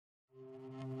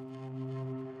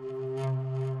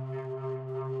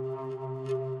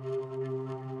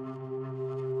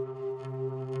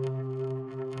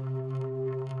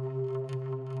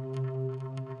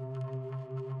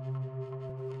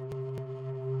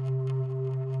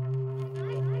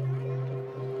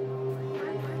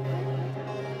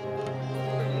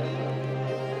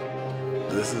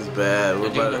this is bad.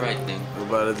 We're doing the right thing. We're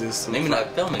about to do some. Maybe not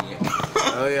filming it.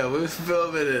 Oh yeah, we're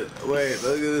filming it. Wait,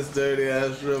 look at this dirty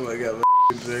ass room. I got my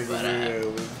drink over here.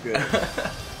 What's good?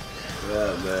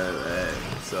 Yeah, man. Hey,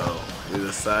 so we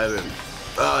decided.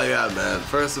 Oh yeah, man.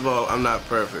 First of all, I'm not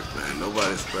perfect, man.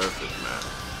 Nobody's perfect, man.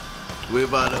 We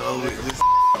about to.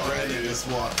 Brandon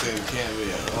just walked in,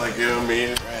 cameo. Like, you know what I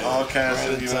mean? All kinds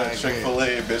of, you know,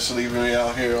 Chick-fil-A, bitch leaving me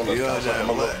out here on the couch like I'm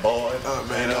a little boy. Oh,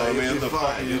 man, you know what I mean? What the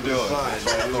fuck are you doing?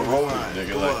 I'm the rolling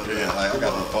nigga. Like, yeah, like, I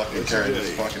got to fucking carry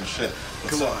this fucking shit.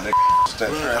 What's up, nigga? That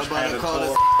trash Panda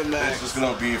tour. This is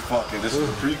gonna be fucking, this is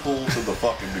the prequel to the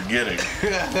fucking beginning. We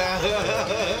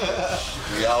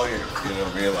out here, you know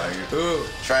what I mean? Like,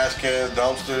 trash cans,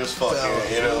 dumpsters,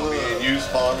 fucking, you know what I mean? Used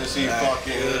pharmacy,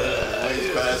 fucking,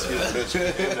 waste baskets, bitch. You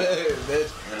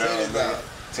know what I mean?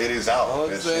 Titties out,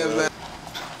 bitch.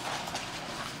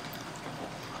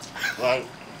 Like,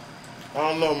 I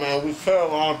don't know, man. We care a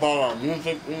lot about our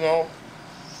music, you know?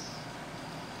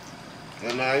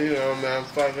 And now, you know, man,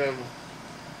 fucking,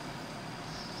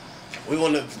 we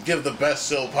want to give the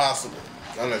best show possible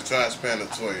on the Trash Panda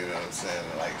tour, you know what I'm saying?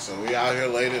 Like, so we out here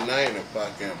late at night and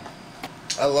fucking,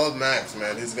 I love Max,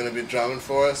 man. He's going to be drumming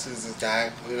for us. He's a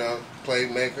guy, you know,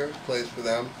 playmaker, plays for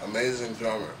them. Amazing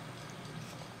drummer.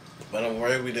 But I'm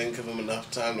worried we didn't give him enough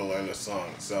time to learn the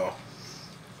song. So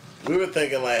we were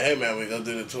thinking like, hey, man, we go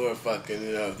do the tour, fucking,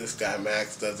 you know, if this guy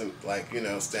Max doesn't, like, you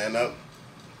know, stand up,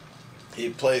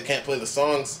 can't play the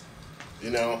songs, you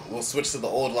know, we'll switch to the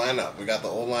old lineup. We got the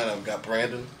old lineup. We got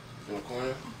Brandon in the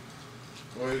corner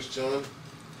where he's chilling.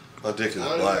 My dick is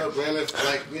black. I don't know, Brandon,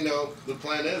 like, you know, the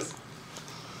plan is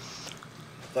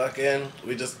fucking,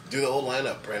 we just do the old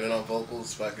lineup. Brandon on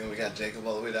vocals, fucking, we got Jacob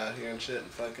all the way down here and shit, and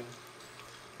fucking,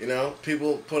 you know,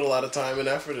 people put a lot of time and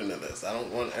effort into this. I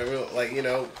don't want everyone, like, you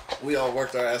know, we all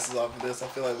worked our asses off of this. I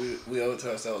feel like we owe it to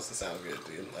ourselves to sound good,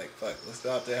 dude. Like, fuck, let's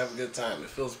go out there, have a good time. It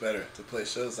feels better to play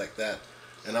shows like that.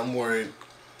 And I'm worried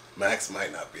Max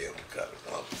might not be able to cut it.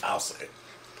 I'll say it.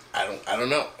 I don't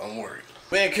know. I'm worried.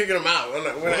 We ain't kicking him out. We're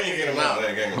not kicking him out.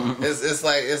 It's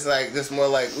like just more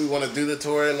like we want to do the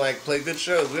tour and like play good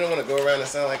shows. We don't want to go around and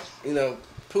sound like, you know,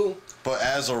 poo. But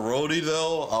as a roadie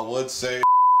though, I would say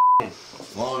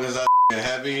as long as I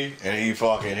heavy and he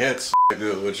fucking hits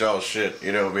good with y'all shit,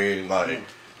 you know what I mean? Like,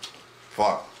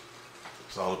 fuck.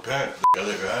 It's all depends. That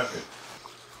nigga happy.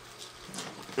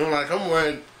 And like, I'm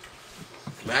worried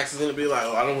Max is gonna be like,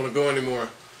 oh, I don't want to go anymore,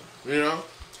 you know?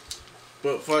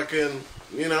 But fucking,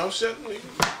 you know, shit.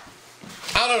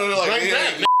 I don't know, like,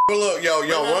 but look, y'all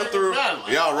run through.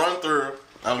 Y'all run through.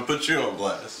 I'm gonna put you on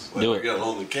blast. Like, do it. You gotta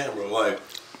hold the camera, like,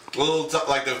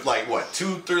 like what,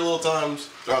 2-3 little times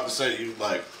throughout the set, you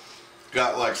like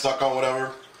got like stuck on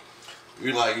whatever.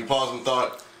 You paused and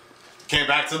thought, came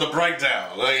back to the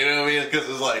breakdown. Like, you know what I mean? Because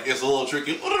it's like it's a little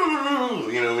tricky. You know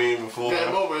what I mean? Before.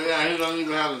 Yeah, he doesn't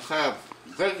even have the tab.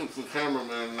 Jacob's the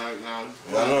cameraman right now.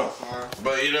 I know.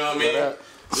 But you know what I mean?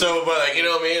 So, but like, you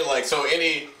know what I mean? Like, so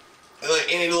any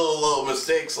little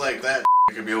mistakes like that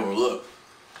could be overlooked.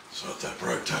 So at that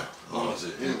breakdown, you know what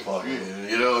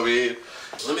I mean?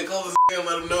 Let me call this and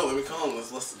let him know. Let me call him.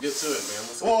 Let's get to it, man.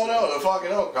 Well, no, the fucking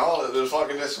don't call it. Just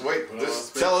fucking just wait.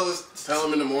 Just tell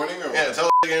him in the morning, or yeah, tell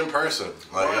him in person.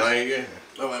 Like,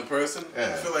 oh, in person? Yeah.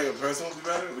 I feel like in person would be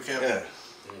better. We can't. Yeah.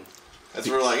 That's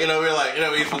where we're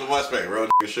he's from the West Bay, real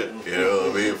shit. You know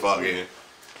what I mean? Fucking.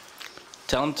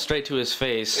 Tell him straight to his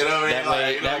face. You know what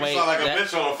I mean? You sound like a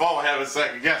bitch on the phone having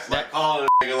second guess, like calling a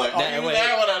nigga like, oh, you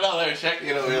there with another check?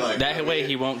 You know what I mean? Like, that way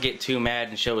he won't get too mad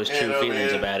and show his true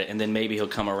feelings about it, and then maybe he'll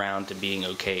come around to being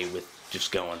okay with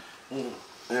just going. You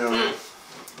know.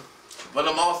 But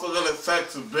I'm also gonna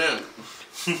text Ben.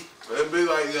 It'd be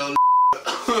like, yo,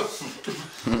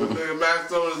 nigga Max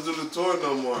don't want to do the tour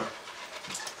no more.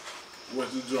 What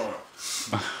you doing? Is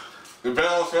Ben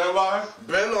on standby?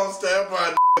 Ben on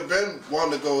standby. Ben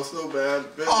wanted to go so bad.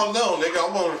 Ben, oh no, nigga,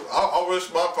 I'll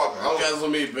risk my fucking. You guys will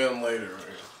meet Ben later.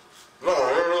 No,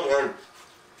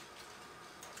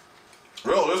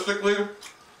 realistically,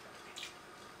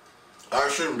 I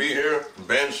shouldn't be here.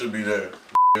 Ben should be there.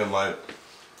 And like,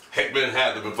 heck, Ben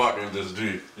had to be fucking this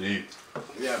dude.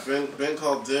 Yeah, Ben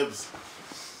called dibs.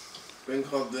 Ben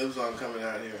called dibs on coming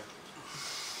out here.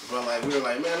 But like, we were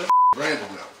like, man,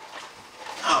 Brandon now.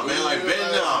 Oh man, like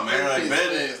Ben, no man, like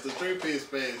Ben. The 3-piece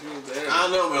space, he was there. I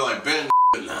know, but like Ben,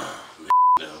 no,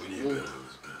 we need Ben on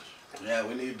this bitch. Yeah,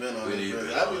 we need Ben on this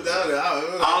bitch. I'll be down there.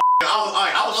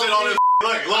 I'll sit on this.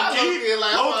 Look, low key, I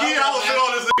will sit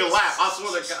on this nigga lap. I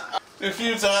swear to God. A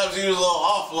few times he was a little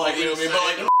off, like, you know what I mean, but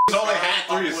like the only had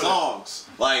 3 songs.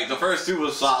 Like the first 2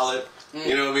 was solid.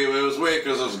 You know what I mean? It was weird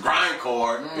because it was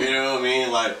grindcore. You know what I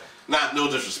mean? Like. Not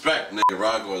no disrespect, nigga.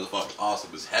 Rocco is fucking awesome.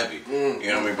 It's heavy. You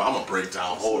know what I mean? But I'm a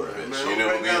breakdown holder, bitch. You know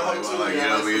what I mean? Like, you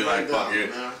know what I mean? Like, fucking,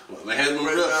 they had them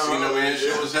rips. You know what I mean?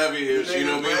 Shit was heavy. You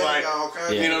know what I mean? Like,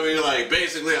 you know what I mean? Like,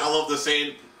 basically, I love the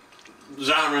same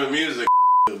genre of music,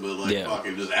 but like,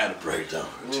 fucking just add a breakdown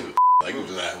or two. Like, you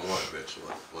just add one, bitch.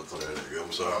 What's up, nigga?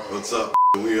 I'm sorry. What's up?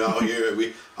 We out here.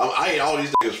 I ate all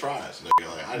these niggas fries, nigga.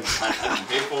 Like, I didn't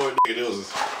pay for it, nigga.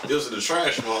 It was in the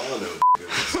trash. Well, I don't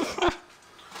know.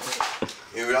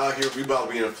 And we out here, we about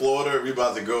to be in Florida, we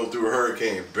about to go through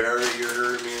Hurricane Barry, you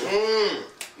heard me?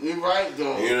 You right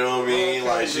though. You know what I mean?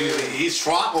 Like he's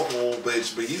tropical,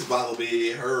 bitch, but he's about to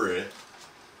be hurried.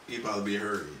 He's about to be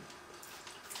hurried.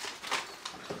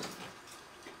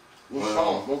 We're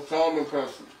calm in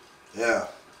person. Yeah.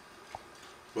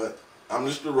 But I'm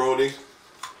just the roadie.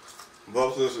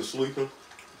 Both of us are sleeping.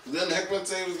 Didn't Heckman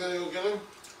say he was gonna go get him?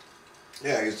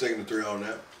 Yeah, he's taking the 3-hour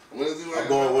nap. When is he waking I'm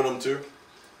going with him too.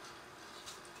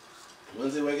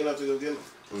 When's he waking up to go get him?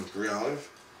 In 3 hours.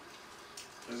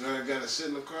 Is there a guy to shit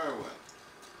in the car or what?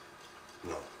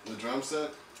 No. The drum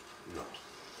set? No.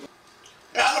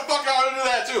 How the fuck I want to do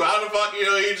that too? How the fuck you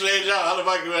change out? How the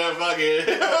fuck you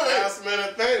fucking last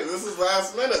minute thing. This is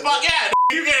last minute. Fuck yeah,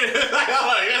 you get it. Like,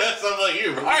 that's something like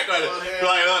you. Right, like,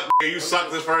 look, you suck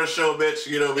this first show, bitch.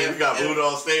 You know what I mean? You got booed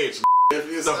on stage. Get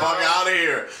the fuck out of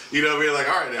here. You know what I mean? Like,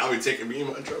 all right, I'll be taking me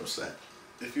and my drum set.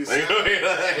 If you sound, I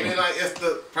mean, like, if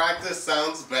the practice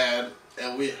sounds bad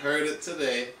and we heard it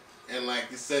today, and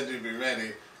like you said you'd be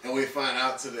ready, and we find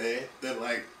out today that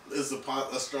like it's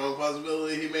a strong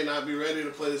possibility he may not be ready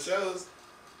to play the shows,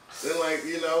 then like,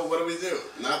 you know, what do we do?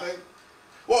 Nothing?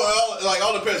 Well, like,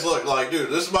 all depends. Look, like, dude,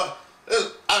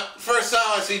 first time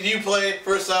I seen you play,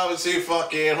 first time I see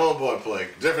fucking Homeboy play.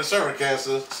 Different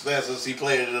circumstances, he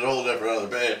played in a whole different other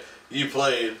band. You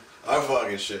played our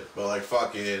fucking shit, but like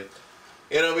fucking,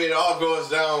 you know what I mean? It all goes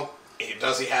down.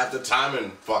 Does he have the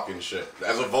timing fucking shit?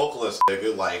 As a vocalist,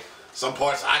 nigga, like some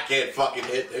parts I can't fucking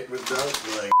hit with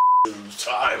drums, like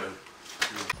timing.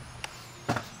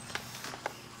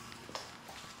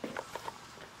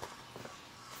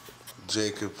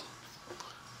 Jacob,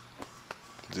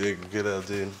 get out,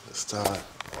 dude. It's time.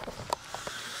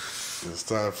 It's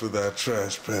time for that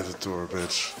trash Panda tour,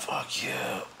 bitch. Fuck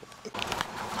you.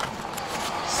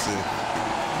 See.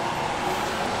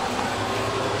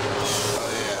 Oh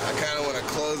yeah, I kind of want to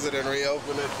close it and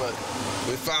reopen it, but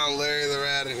we found Larry the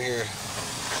Rat in here.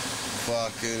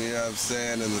 Fucking, you know what I'm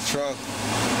saying, in the trunk.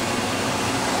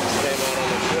 Came out on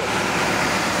the ship.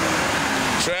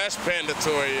 Trash Panda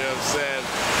tour, you know what I'm saying?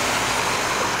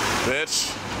 Bitch.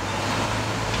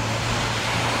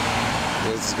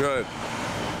 It's good.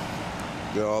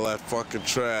 Get all that fucking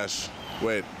trash.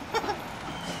 Wait.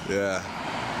 Yeah.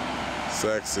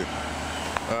 Sexy.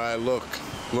 Alright, look.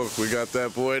 Look, we got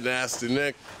that boy Nasty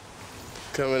Nick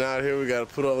coming out here. We gotta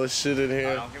put all this shit in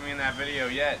here. Don't get me in that video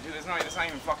yet. Dude, there's not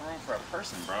even fucking room for a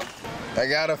person, bro. I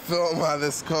gotta film how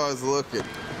this car's looking.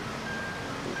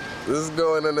 This is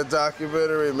going in the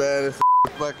documentary, man. It's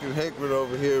fucking Hickman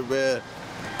over here, man.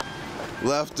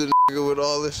 Left the nigga with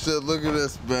all this shit. Look at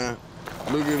this, man.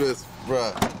 Look at this,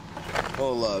 bruh.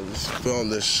 Hold on, just film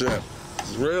this shit.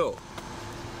 It's real.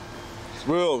 It's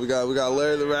real. We got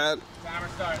Larry the Rat. Timer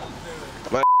started.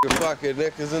 Let's do My fucking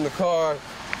Nick is in the car.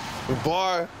 The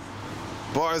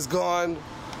bar's gone.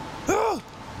 All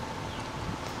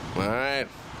right,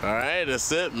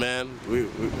 that's it, man. We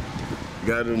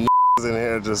got them in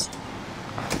here just.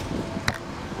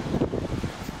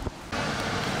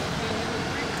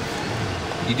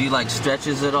 You do like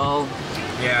stretches at all?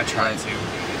 Yeah, I try to.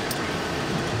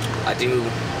 I do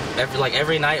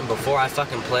every night and before I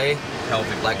fucking play.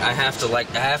 Like I have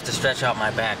to stretch out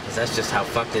my back because that's just how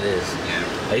fucked it is.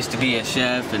 Yeah. I used to be a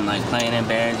chef and like playing in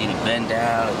bands, you bend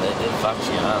down and it fucks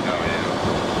you up. Oh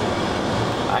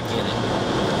yeah. I get it.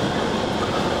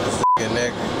 This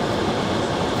Nick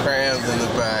crayons in the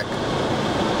back.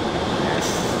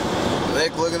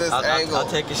 Nick, look at this angle. I'll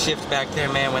take a shift back there,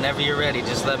 man. Whenever you're ready,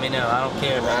 just let me know. I don't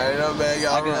care, man. I know, man.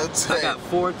 Y'all rotate. I got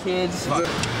 4 kids.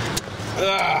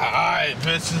 Alright,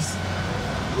 bitches.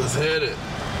 Let's hit it.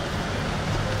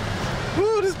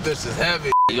 Woo, this bitch is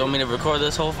heavy. You want me to record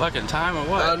this whole fucking time or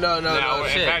what? No. In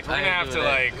fact, we're gonna have to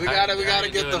like. We gotta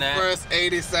get the first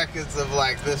 80 seconds of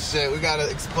like this shit. We gotta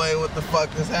explain what the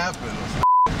fuck just happened.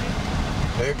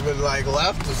 Hickman like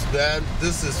left us, man.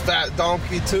 This is Fat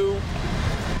Donkey 2.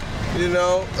 You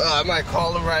know, I might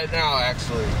call him right now,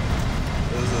 actually.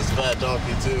 This is Fat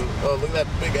Donkey 2. Oh, look at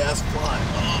that big ass fly.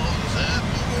 Oh,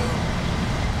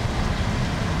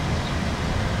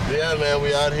 shit. Yeah, man,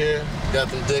 we out here. Got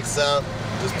them dicks out.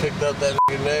 Just picked up that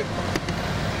nigga Nick.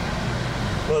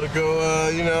 Let it go,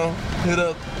 you know, hit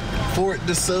up Fort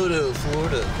DeSoto,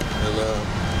 Florida.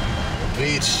 And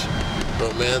beach,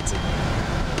 romantic.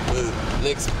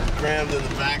 Nick's crammed in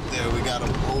the back there. We got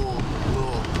a whole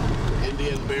little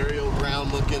Indian burial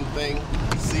ground looking thing.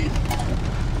 Seat.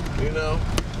 You know?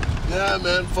 Yeah,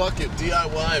 man, fuck it.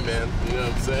 DIY, man. You know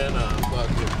what I'm saying?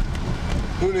 Fuck it.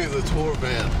 Who needs a tour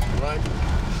van, right?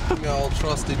 You got all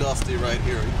trusty dusty right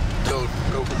here. Go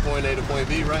from point A to point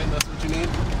B, right? That's what you need?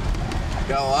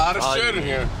 Got a lot of shit in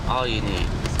here. All you need.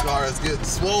 This car is getting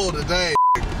swole today.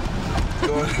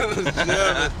 Going to the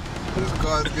gym. This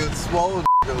car's getting swole.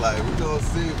 Like, we're gonna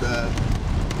see, man.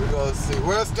 We're gonna see.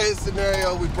 Worst case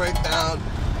scenario, we break down.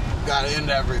 Gotta end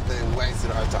everything,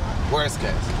 wasted our time. Worst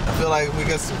case. I feel like we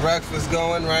get some breakfast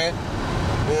going, right?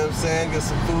 You know what I'm saying? Get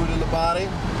some food in the body,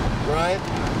 right?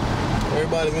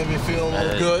 Everybody's gonna be feeling a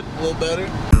little good, a little better.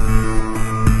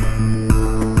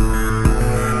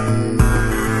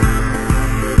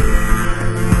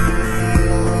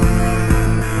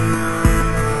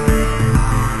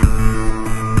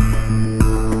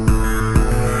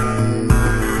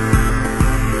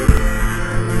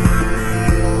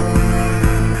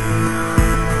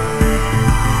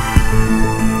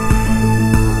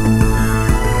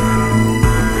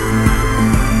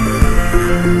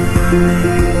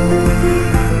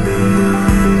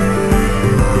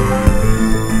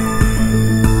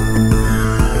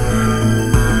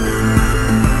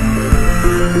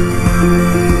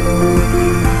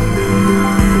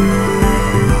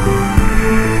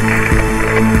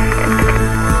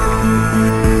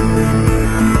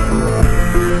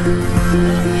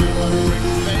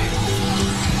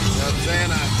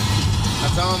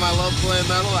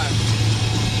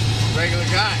 Regular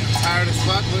guy, I'm tired as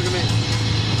fuck, look at me.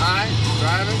 Hi,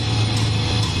 driving.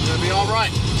 We're gonna be alright,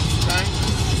 okay?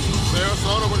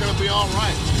 Sarasota, we're gonna be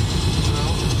alright. You know?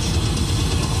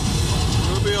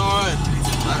 We'll be alright,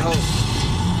 I hope.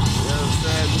 You know what I'm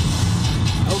saying?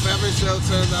 I hope every show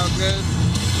turns out good.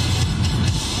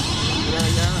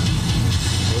 Yeah.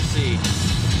 We'll see.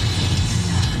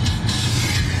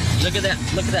 Look at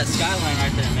that skyline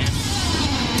right there, man.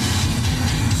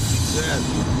 Yeah.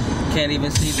 Can't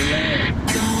even see the land.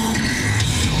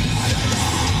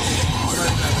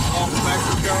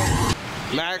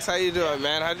 Max, how you doing,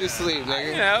 man? How'd you sleep,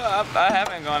 nigga? You know, I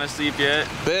haven't gone to sleep yet.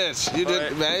 Bitch, you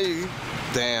did, man.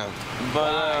 Damn.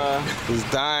 But he's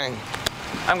dying.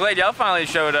 I'm glad y'all finally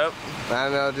showed up. I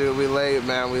know, dude. We late,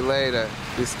 man. We late.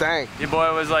 We stank. Your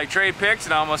boy was like, trade pics,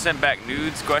 and I almost sent back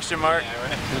nudes? Question mark. Yeah,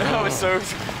 right. That was so.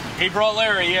 He brought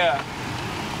Larry, yeah.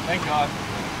 Thank God.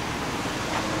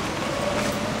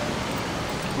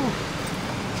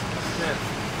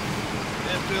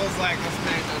 It feels like it's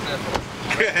made no difference.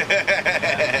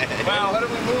 Well, what did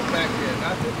we move back here?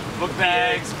 Nothing? Book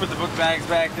bags. Put the book bags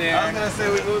back there. I was gonna say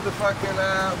we moved the fucking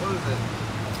what is it?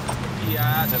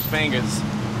 Yeah, the fingers.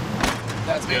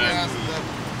 That's good.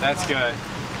 That's good.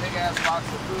 Big ass box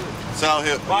of food. It's out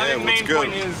here. Well, Yeah, the what's main good?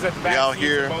 point is that the We back out seats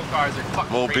here, of both cars are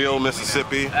fucking Mobile, crazy,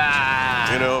 Mississippi. You know?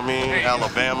 You know what I mean?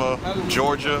 Alabama,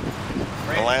 Georgia,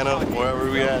 Atlanta, wherever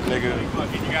we at, nigga.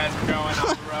 Look, you guys are going off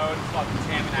the road, fucking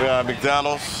tamming We out. at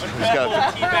McDonald's. We just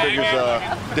got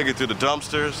niggas digging through the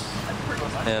dumpsters.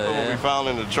 Hell What we yeah. found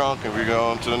in the trunk, and we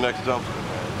going to the next dumpster.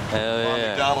 Hell yeah.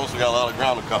 McDonald's, we got a lot of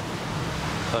ground to cover.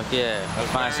 Fuck yeah.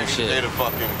 Find some shit. Made a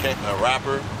fucking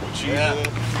wrapper with cheese in it.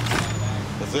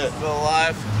 That's it. Still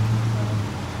alive.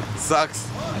 Sucks.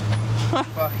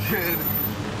 Fucking.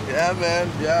 Yeah, man.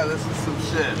 Yeah, this is some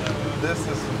shit. This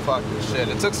is some fucking shit.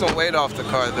 It took some weight off the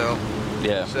car, though.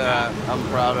 Yeah. Which, I'm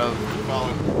proud of.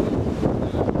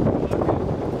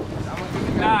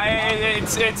 Nah,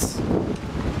 it's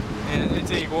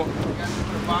equal.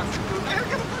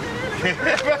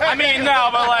 I mean, no,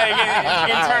 but like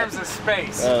in terms of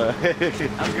space.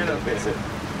 I'm gonna fix it.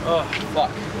 Oh,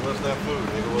 fuck. What's that food,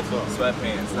 nigga? What's up?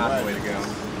 Sweatpants, not the way to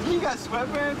go. You got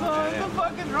sweatpants on? What the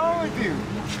fuck is wrong with you?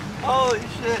 Holy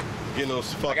shit. Getting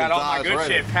those fucking I got all my thighs good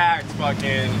ready. shit packed,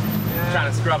 fucking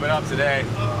trying to scrub it up today.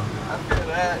 I feel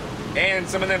that. And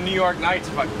some of them New York nights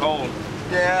are fucking cold.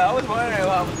 Yeah, I was wondering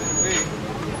what was it going to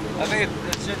be. I think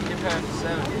it shouldn't get past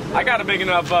 7. I got a big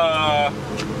enough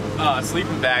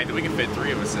sleeping bag that we can fit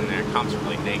 3 of us in there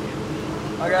comfortably naked.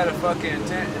 I got a fucking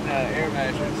tent and an air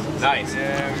mattress. Nice.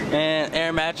 Yeah. And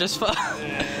air mattress. Fuck.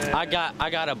 I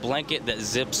got a blanket that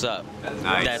zips up.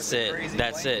 Nice. That's it.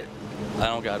 That's it. I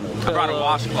don't got no pillow. I brought a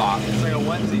washcloth. It's like a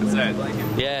onesie. That's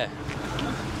it. Yeah.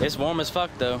 It's warm as fuck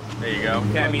though. There you go.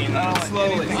 Yeah, I mean,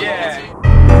 Slowly. yeah.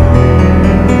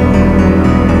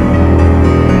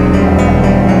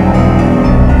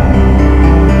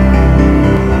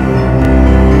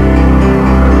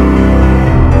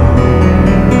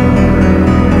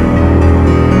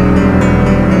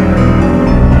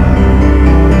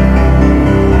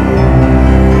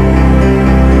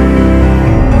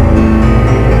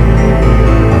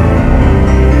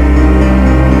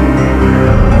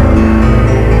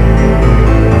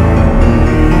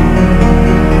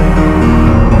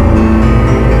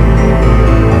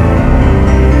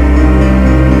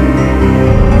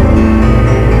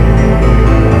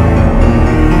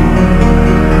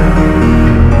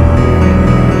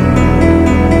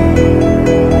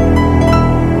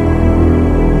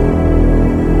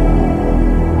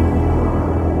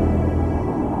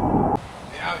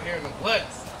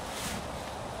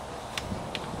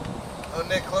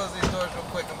 close these doors real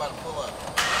quick. I'm about to pull up.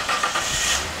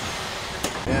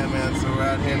 Yeah, man. So we're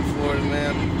out here in Florida,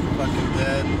 man. Fucking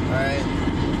dead. All right.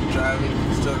 Driving.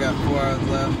 Still got 4 hours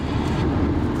left.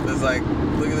 It's like,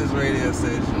 look at this radio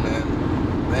station,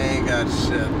 man. They ain't got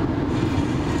shit.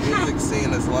 Music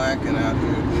scene is lacking out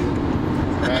here, dude.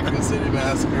 Raccoon City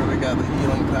Massacre. We got the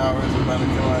healing powers. We're about to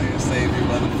come out here and save you,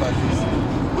 motherfuckers.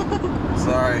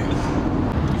 Sorry.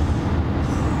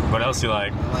 What else you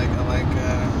like?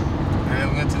 I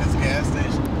went to this gas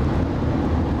station.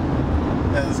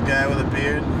 Had this guy with a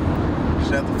beard.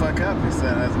 Shut the fuck up, he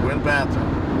said. I said, we're in the bathroom.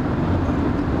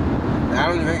 I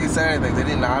don't even think he said anything. Did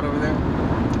he nod over there?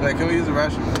 Like, can we use the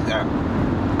restroom? Yeah.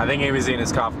 I think he was eating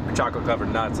his chocolate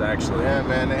covered nuts, actually. Yeah,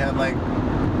 man. They had like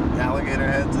alligator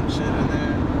heads and shit in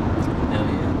there. Hell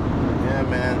yeah. Yeah,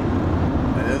 man.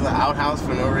 There's an outhouse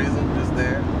for no reason, just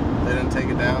there. They didn't take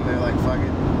it down. They're like, fuck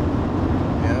it.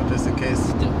 You know, just in case.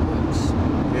 Still works.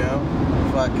 You know,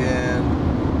 fucking.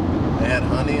 They had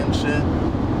honey and shit.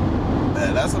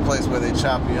 Yeah, that's the place where they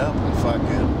chop you up and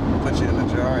fucking put you in a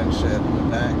jar and shit in the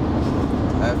back.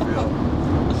 I feel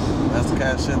that's the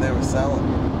kind of shit they were selling.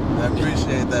 I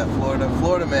appreciate that, Florida.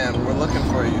 Florida man, we're looking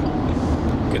for you.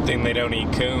 Good thing they don't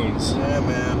eat coons. Yeah,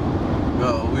 man.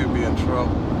 No, we'd be in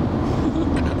trouble.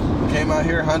 Came out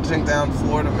here hunting down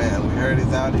Florida man. We heard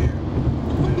he's out here.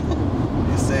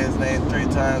 You say his name 3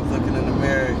 times, looking in the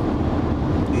mirror.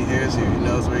 He hears you. He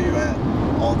knows where you're at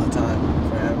all the time,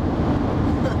 forever.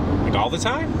 Like all the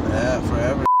time? Yeah,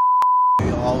 forever.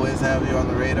 He'll always have you on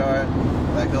the radar.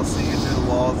 Like he'll see you through the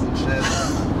walls and shit.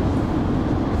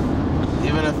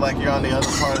 Even if like you're on the other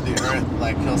part of the earth,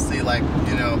 like he'll see like,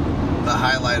 you know, the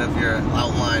highlight of your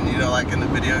outline. You know, like in the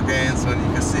video games when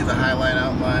you can see the highlight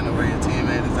outline of where your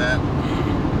teammate is at.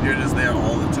 You're just there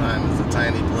all the time. It's a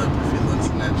tiny blip if he looks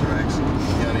in that direction.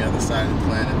 You're on the other side of the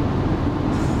planet.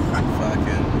 Fucking,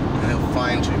 and he'll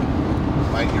find you.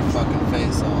 Bite your fucking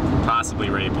face off. Possibly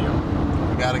rape you.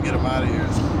 We gotta get him out of here.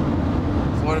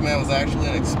 Florida man was actually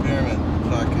an experiment.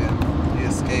 Fucking, he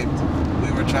escaped.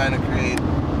 We were trying to create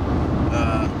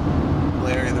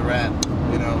Larry the Rat.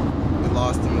 You know, we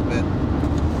lost him a bit.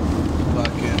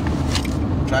 Fucking,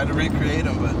 tried to recreate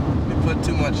him, but we put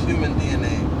too much human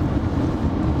DNA.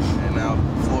 And now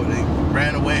Florida, he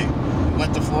ran away. He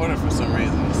went to Florida for some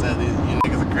reason. He said, "You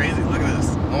niggas are crazy. Look at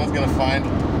this. No one's gonna find."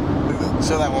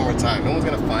 Show that one more time. No one's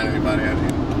gonna find anybody out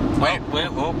here. Wait,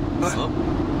 whoa.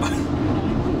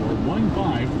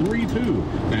 1532.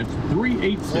 That's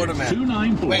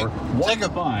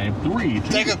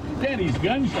 386-294-1532. Jacob. Daddy's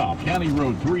Gun Shop, County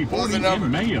Road 340 in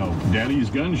Mayo.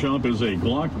 Daddy's Gun Shop is a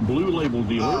Glock Blue Label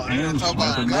dealer and Smith &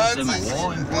 Wesson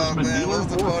law enforcement dealer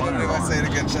for firearms. Say it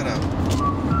again. Shut up.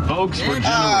 Folks, for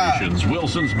generations,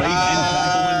 Wilson's Bait and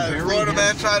Tackle in Florida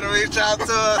man trying to reach out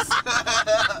to us.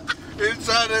 He's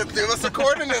trying to give us the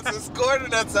coordinates. His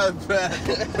coordinates are bad.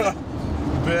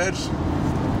 Bitch.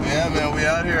 Yeah, man, we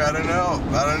out here. I don't know.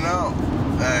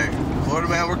 Hey, Florida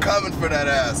man, we're coming for that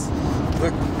ass.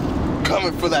 We're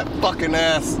coming for that fucking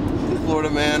ass,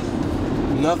 Florida man.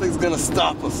 Nothing's gonna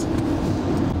stop us.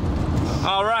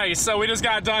 Alright, so we just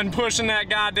got done pushing that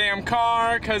goddamn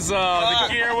car because the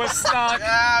gear was stuck.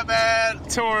 Yeah, man.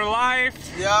 Tour life.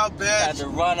 Yeah, Had bitch. to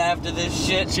run after this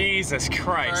shit. Jesus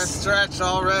Christ. First stretch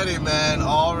already, man.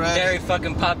 Already. Barry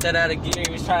fucking popped that out of gear.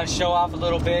 He was trying to show off a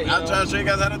little bit. I'm trying to show you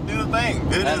guys how to do the thing.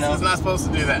 Dude, I know. it's not supposed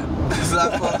to do that. It's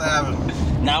not supposed to happen.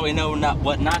 Now we know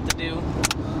what not to do.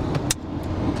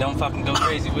 Don't fucking go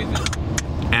crazy with it.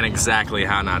 And exactly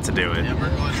how not to do it. Yeah, we're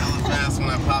going hella fast. When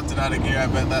I popped it out of gear, I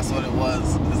bet that's what it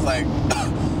was. It's like,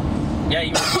 Yeah,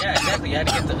 exactly. You had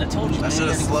to get the. I told you. I man, should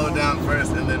have slowed down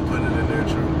first and then put it in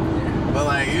neutral. But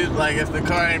like, if the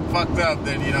car ain't fucked up,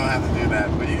 then you don't have to do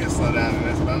that. But you can slow down in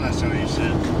this. But I'm not showing you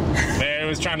shit. Barry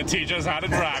was trying to teach us how to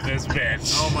drive this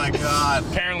bitch. Oh my god.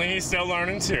 Apparently he's still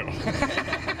learning too.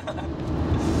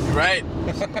 You're right.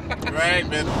 You're right,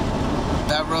 man.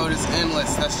 That road is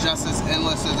endless. That's just as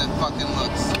endless as it fucking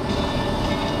looks.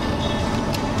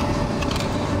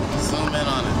 Zoom in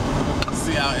on it.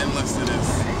 See how endless it is.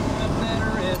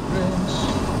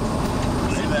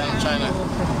 See that? I'm trying to.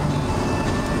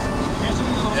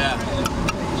 Yeah.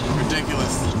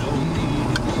 Ridiculous.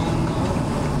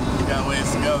 We got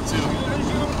ways to go too.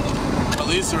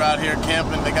 Police are out here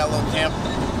camping. They got a little camp.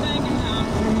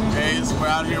 Days. We're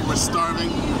out here. We're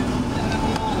starving.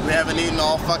 We haven't eaten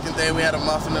all fucking day. We had a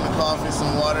muffin and a coffee,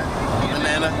 some water,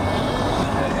 banana.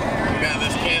 We got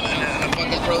this can and a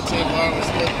fucking protein bar. We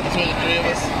split between the 3 of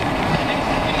us.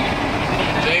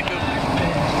 Jacob.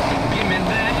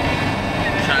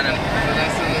 Trying to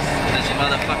Finessing this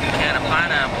motherfucking can of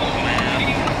pineapple,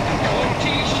 man.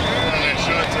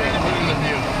 Show it to him. Put it in the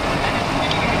view.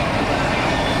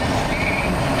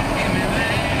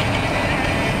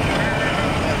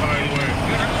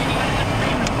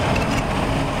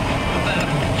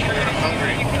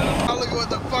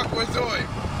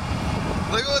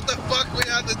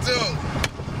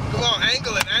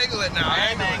 angle it now.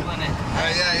 I'm angling it.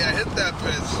 Yeah, hit that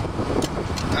bitch.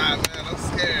 Ah, man, I'm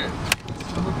scared.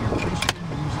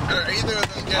 Either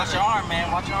of them get Watch your arm,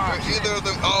 man. Watch your arm. Either of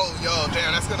them. Oh, yo,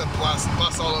 damn, that's gonna bust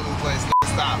all over the place.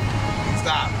 Stop.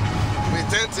 We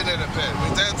dented it a bit. We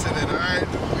dented it, all right?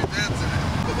 We dented it.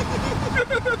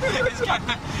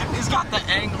 he's got the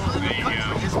angle. There you go.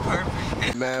 It's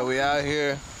perfect. Man, we out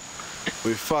here.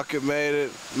 We fucking made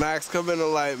it. Max, come in the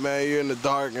light, man. You're in the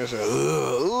darkness.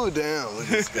 Ooh, damn. Look at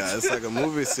this guy. It's like a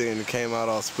movie scene that came out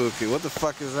all spooky. What the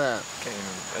fuck is that?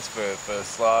 That's for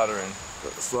slaughtering.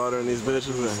 Slaughtering these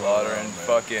bitches? Slaughtering,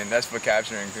 fucking, that's for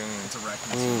capturing coons. It's a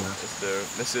Raccoon City Massacre.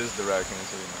 This is the Raccoon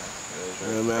City Massacre.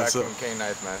 Yeah, man, Raccoon K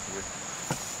Massacre.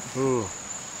 Ooh,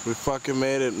 we fucking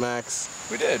made it, Max.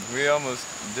 We did. We almost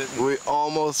didn't. We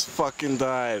almost fucking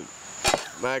died.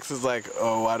 Max is like,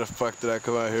 oh, why the fuck did I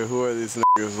come out here? Who are these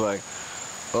niggas? Like,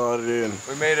 oh, dude.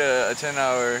 We made a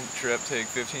 10-hour trip take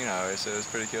 15 hours, so it was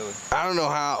pretty killer. I don't know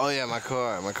how. Oh, yeah, my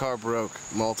car broke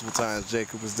multiple times.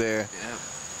 Jacob was there. Yeah.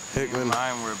 Hickman.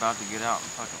 Mine, we're about to get out and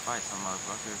fucking fight some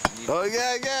motherfuckers. Oh,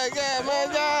 yeah,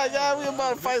 man. Yeah, we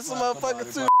about to fight some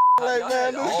motherfuckers too. Like,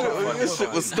 man, this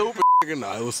shit was stupid.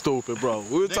 Nah, it was stupid, bro.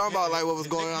 We were talking about like what was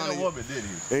going on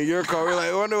in your car. We were like,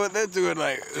 I wonder what they're doing.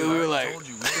 Like, Dude, we were I like, told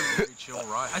you, we were very chill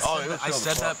ride. I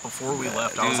said that before we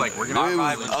left. I was like, we're gonna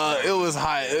ride with it was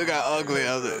high. It got ugly.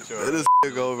 I was like, this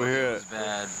nigga over here. It was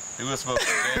bad. He was smoking.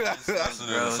 We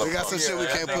got some shit we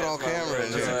can't put on camera.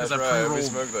 Because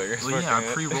I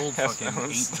pre-rolled fucking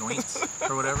 8 joints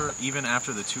or whatever, even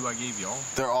after the 2 I gave y'all.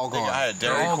 They're all gone. I had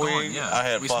Dairy Queen. I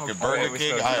had fucking Burger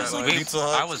King. I had some Pizza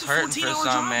Hut. I was hurting for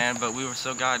some, man, but we were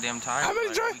so goddamn tired. How many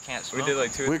like, drinks? We can't smoke. We did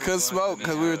like 2. We couldn't smoke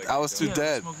because I was too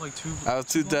dead. I was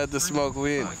too dead to smoke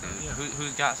weed.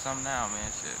 Who's got some now,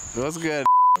 man? Shit. What's good?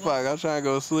 Fuck, I'm trying to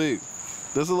go to sleep.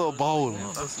 There's a little bowl.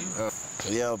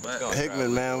 Yeah,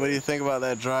 Hickman, man, what do you think about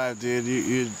that drive,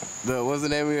 dude? What's the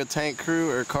name of your tank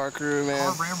crew or car crew,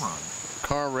 man?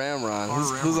 Car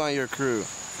Ramron. Who's on your crew?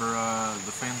 For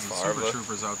the fans of Super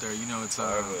Troopers out there, you know it's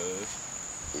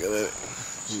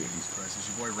Jesus Christ, it's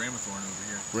your boy Ramathorn over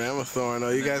here. Ramathorn. Oh,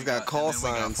 you guys got call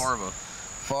signs.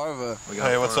 Farva.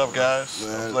 Hey, what's up, guys?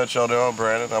 I'll let y'all know I'm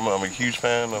Brandon. I'm a huge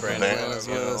fan of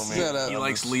Panda. He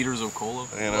likes liters of cola.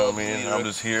 You know what I mean? I'm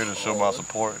just here to show my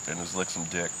support and just lick some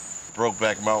dick.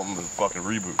 Brokeback Mountain, the fucking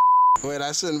reboot. Wait,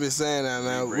 I shouldn't be saying that,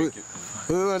 man. We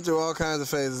went through all kinds of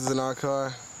phases in our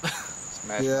car.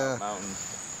 Smash Mountain.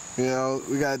 You know,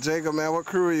 we got Jacob, man. What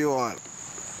crew are you on?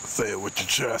 Say it with your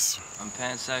chest. I'm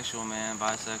pansexual, man,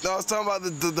 bisexual. No, I was talking about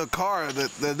the car,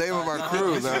 the name of our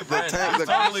crew, the tank, the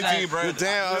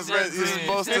damn. You're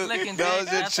supposed to. That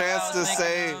was your chance to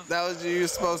say. That was you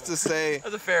supposed to say.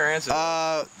 That's a fair answer.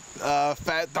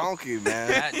 Fat donkey, man.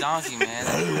 Fat donkey, man.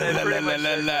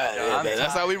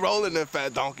 That's how we rolling in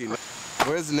Fat Donkey.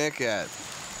 Where's Nick at?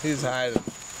 He's hiding.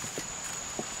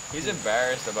 He's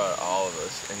embarrassed about all of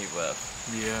us, and he left.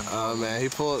 Yeah. Oh man, he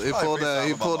pulled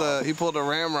a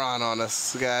ramrod on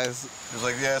us, guys. He was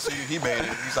like, yeah, see, he made it.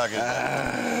 He's not getting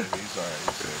that. He's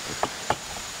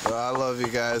alright. Well, I love you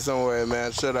guys. Don't worry,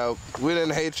 man. Shut up. We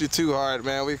didn't hate you too hard,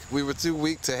 man. We were too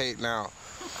weak to hate now.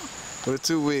 We're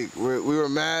too weak. We were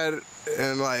mad,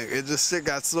 and like it just shit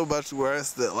got so much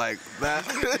worse that like that.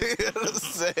 You know what I'm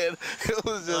saying? It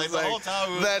was just like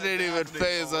that didn't even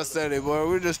faze us anymore.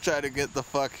 We're just trying to get the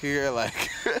fuck here, like.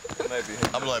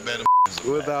 I'm like, man,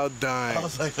 without dying. I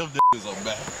was like, them niggas are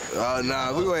mad. Oh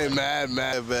nah, we ain't mad.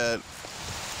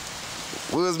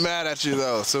 We was mad at you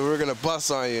though, so we're gonna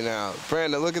bust on you now.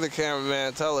 Brandon, look at the camera,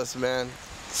 man. Tell us, man.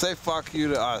 Say fuck you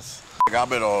to us. I've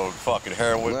been on fucking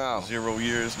heroin 0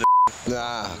 years.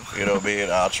 Nah. You know what I mean?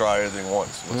 I'll try everything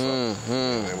once. What's up?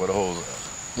 Where the holes at?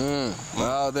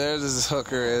 Oh, there's this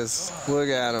hooker is. Look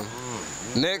at him.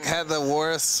 Nick had the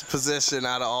worst position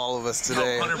out of all of us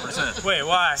today. 100%. Wait,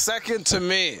 why? Second to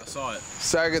me. I saw it.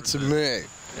 Second to me.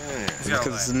 Because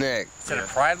it's Nick. Is that a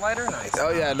Pride lighter? Nice.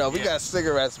 Oh yeah, no, we got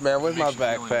cigarettes, man. Where's my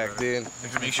backpack, dude?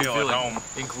 Makes you feel at home.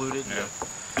 Included. Yeah.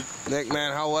 Nick,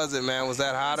 man, how was it, man? Was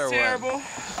that hot or what? Terrible.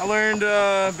 I learned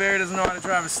Barry doesn't know how to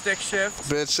drive a stick shift.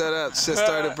 Bitch, shut up. Shit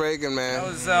started breaking, man.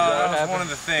 That was one of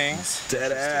the things.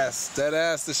 Dead ass.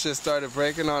 The shit started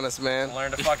breaking on us, man. I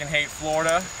learned to fucking hate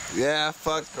Florida. Yeah,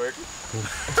 fuck.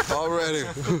 Already.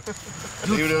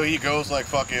 Even though he goes like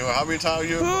fucking, how many times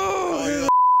you?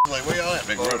 Like, where y'all at?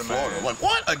 Big Florida. I'm like,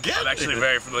 what? Again? I'm actually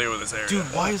very familiar with this area. Dude,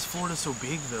 why is Florida so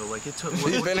big though? Like it took.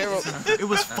 It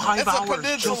was 5 hours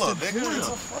just in Florida. It's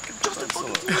a fucking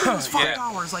peninsula. It was 5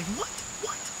 hours. Like what?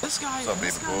 This guy is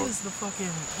the fucking.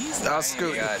 He's the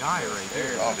guy right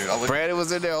there. Oh, dude, Brandon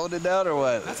was in there holding it down or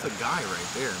what? That's the guy right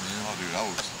there, man. Oh, dude, I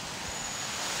was.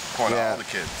 Point out all the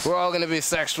kids. We're all gonna be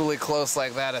sexually close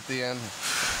like that at the end.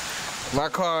 My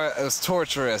car was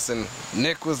torturous, and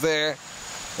Nick was there,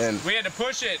 and we had to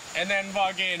push it and then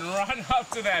fucking run up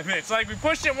to that bitch. Like we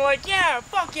pushed it, and we're like, yeah,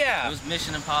 fuck yeah. It was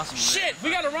Mission Impossible. Shit, we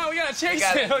gotta run, we gotta chase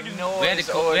it.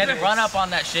 We had to run up on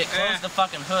that shit, close the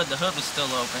fucking hood. The hood was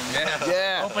still open.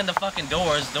 yeah. Open the fucking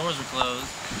doors. Doors were closed.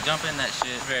 Jump in that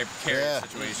shit. Very precarious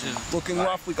situation. Looking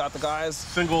rough. We got the guys.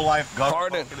 Single life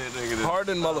Hardened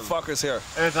motherfuckers here.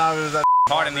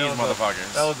 Pardon these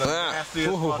motherfuckers. That was the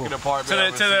nastiest fucking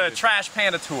apartment. To the Trash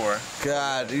Panda tour.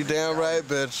 God, you damn right,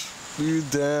 bitch. You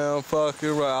damn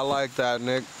fucking right. I like that,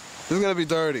 Nick. This is gonna be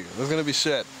dirty. This is gonna be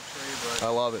shit. I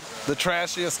love it. The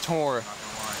trashiest tour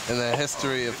in the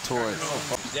history of tours.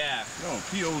 Yeah.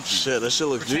 Shit, that shit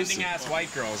looks juicy. Pretending ass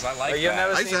white girls. I like that. You've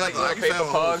never seen like little paper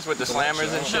pugs with the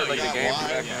slammers and shit, like the game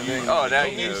back in the day? Oh,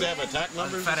 that you have attack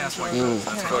numbers? Fat ass white girls.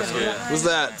 What's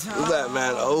that? What's that,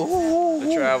 man? Oh,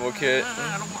 the travel kit.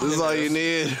 this is all you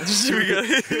need. It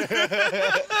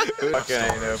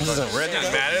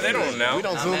doesn't matter. They don't know. We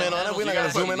don't zoom in on it. We're not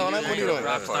gonna zoom in on it. What are you doing?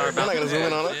 We're not gonna zoom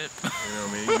in on it.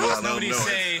 Nobody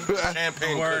say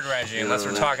the word Reggie unless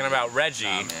we're talking about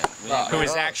Reggie, who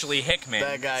is actually Hickman.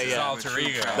 That guy, his alter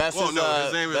ego. That's his,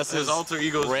 his name is his alter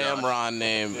ego's Ramron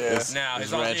name. Now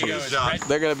his alter ego is Reggie.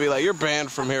 They're gonna be like, you're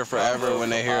banned from here forever when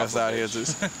they hear us out here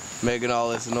just making all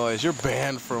this noise. You're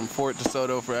banned from Fort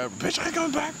DeSoto forever. Bitch, I ain't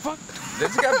coming back. Fuck.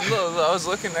 I was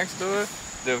looking next to it.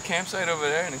 The campsite over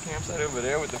there and the campsite over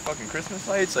there with the fucking Christmas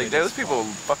lights, like those people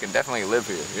fucking definitely live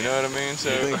here, you know what I mean?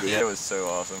 So it was so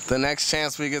awesome. The next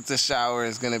chance we get to shower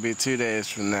is gonna be 2 days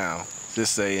from now,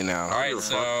 just so you know. Alright,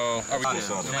 so are we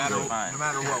cool? No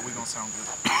matter what, we gonna sound good.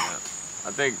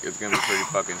 I think it's gonna be pretty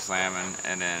fucking slamming,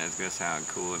 and then it's gonna sound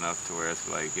cool enough to where it's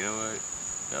like, you know what?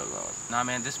 That was awesome. Nah,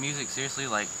 man, this music seriously,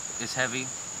 like, it's heavy.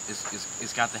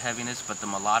 It's got the heaviness, but the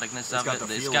melodicness of it.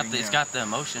 It's got the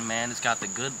emotion, man. It's got the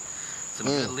good. Some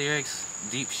good lyrics,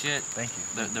 deep shit. Thank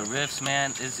you. The riffs,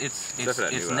 man,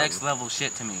 it's next level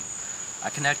shit to me. I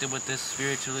connected with this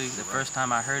spiritually the first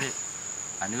time I heard it.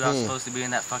 I knew I was supposed to be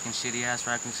in that fucking shitty ass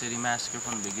Raccoon City Massacre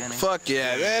from the beginning. Fuck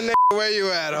yeah, man, where you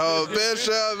at, ho? Bitch,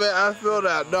 man, I feel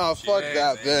that. No, fuck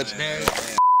that,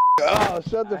 bitch. Oh,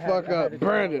 shut the fuck up.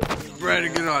 Brandon,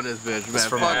 get on this bitch, man. It's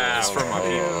from my people. I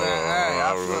feel that,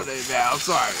 man. I'm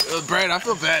sorry. Brandon, I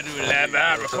feel bad doing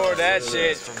that. Record that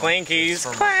shit. Clankies.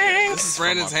 Clanks. This is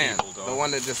Brandon's hand, the one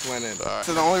that just went in. Right.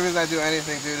 So the only reason I do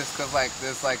anything, dude, is because, like,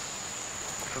 there's, like,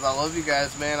 because I love you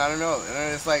guys, man. I don't know.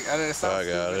 And it's like, it sounds I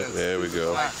got stupid. it. There we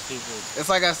go. It's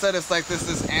like I said, it's like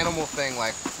this animal thing,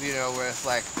 like, you know, where it's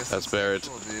like, this That's Barrett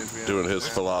doing his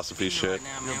philosophy shit.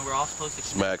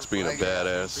 Max being a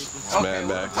badass. It's Mad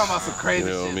Max. Talking about some crazy you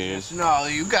know what I shit. mean? No,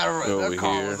 you gotta run. Over That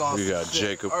car here, was awesome. we got shit.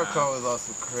 Jacob. Our car was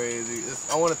also crazy.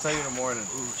 I want to tell you in the morning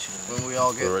when we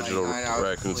all get Original like 9 hours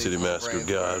Raccoon City Massacre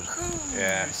God.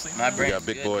 Yeah. We got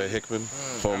Big Boy Hickman,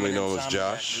 formerly known as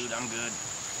Josh. Dude, I'm good.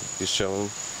 He's chilling.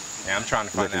 Yeah, I'm trying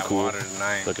to find that cool. water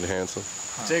tonight. Looking handsome.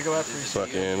 Jacob, I appreciate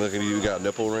Fucking look at you. You got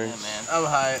nipple rings. I'm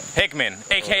high. Hickman,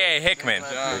 aka Hickman.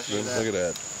 Hickman, look at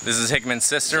that. This is Hickman's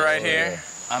sister right here.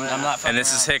 I'm not. And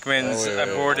this is Hickman's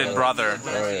aborted brother.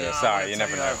 Oh, yeah. Sorry, you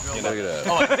never know. Look at that.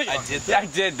 Oh, I did. Yeah, I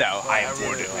did though. I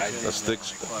aborted. That's thick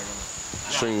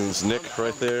strings Nick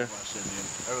right there.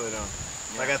 I really don't.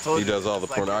 Like I told he does all the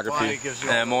pornography.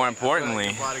 And more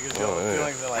importantly,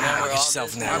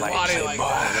 yourself now like have no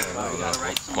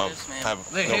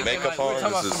makeup on.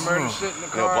 This is,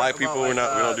 black people. We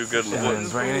don't do good in the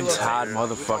woods. Brandon Todd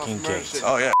motherfucking Gates.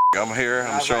 Oh yeah, I'm here.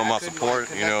 I'm showing my support.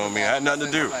 You know what I mean? I had nothing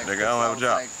to do. Nigga, I don't have a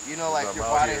job. You know, like your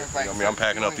body is like. I mean, I'm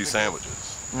packing up these sandwiches.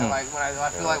 And like when I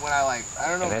feel like when I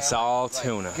don't know. And it's all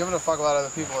tuna. Giving a fuck about other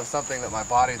people is something that my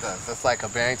body does. It's like a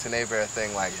Barrington K Hebert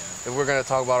thing. Like if we're gonna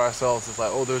talk about ourselves, it's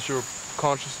like, oh, there's your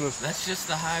consciousness. That's just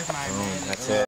the hive mind, man. That's it.